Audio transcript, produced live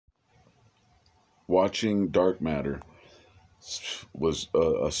watching Dark Matter was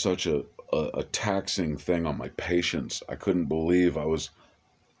such a taxing thing on my patience. I couldn't believe I was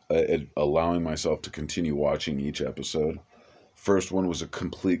allowing myself to continue watching each episode. First one was a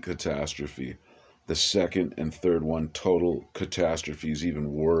complete catastrophe. The second and third one, total catastrophes,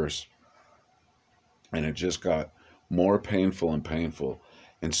 even worse. And it just got more painful and painful.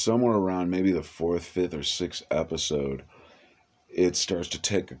 And somewhere around maybe the fourth, fifth, or sixth episode, it starts to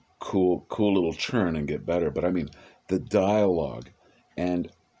take a cool little turn and get better. But I mean, the dialogue and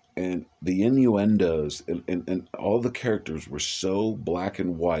the innuendos and all the characters were so black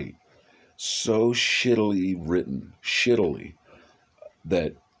and white, so shittily written,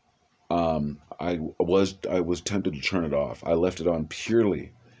 that I was tempted to turn it off. I left it on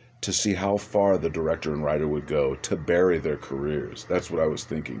purely to see how far the director and writer would go to bury their careers. That's what I was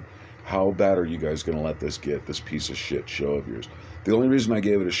thinking. How bad are you guys going to let this get, this piece of shit show of yours? The only reason I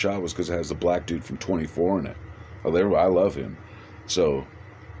gave it a shot was because it has the black dude from 24 in it. I love him. So,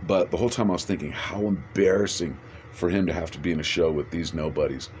 but the whole time I was thinking, how embarrassing for him to have to be in a show with these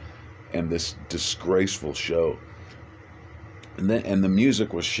nobodies and this disgraceful show. And the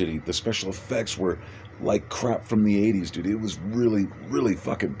music was shitty. The special effects were like crap from the 80s, dude. It was really, really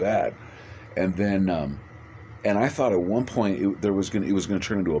fucking bad. And then, and I thought at one point it was gonna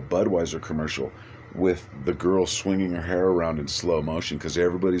turn into a Budweiser commercial with the girl swinging her hair around in slow motion because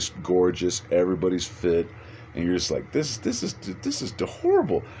everybody's gorgeous, everybody's fit, and you're just like, this is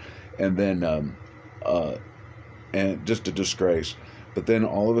horrible. And then, and just a disgrace. But then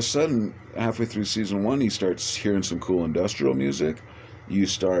all of a sudden, halfway through season one, he starts hearing some cool industrial music. You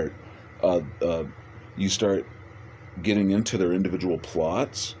start getting into their individual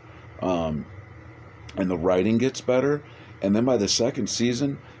plots, and the writing gets better. And then by the second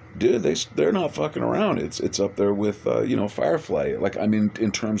season, dude, they're not fucking around. It's up there with Firefly. Like, I mean,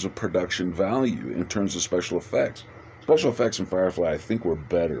 in terms of production value, in terms of special effects. Special effects in Firefly, I think, were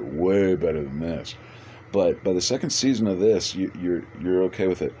better, way better than this. But by the second season of this, you're okay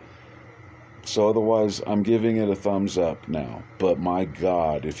with it. So otherwise, I'm giving it a thumbs up now. But my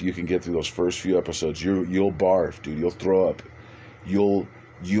God, if you can get through those first few episodes, you'll barf, dude. You'll throw up. You'll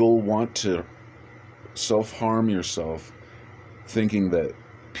want to self-harm yourself, thinking that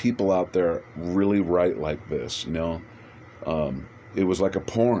people out there really write like this. It was like a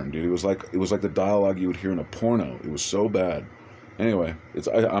porn, dude. It was like the dialogue you would hear in a porno. It was so bad. Anyway,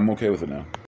 I'm okay with it now.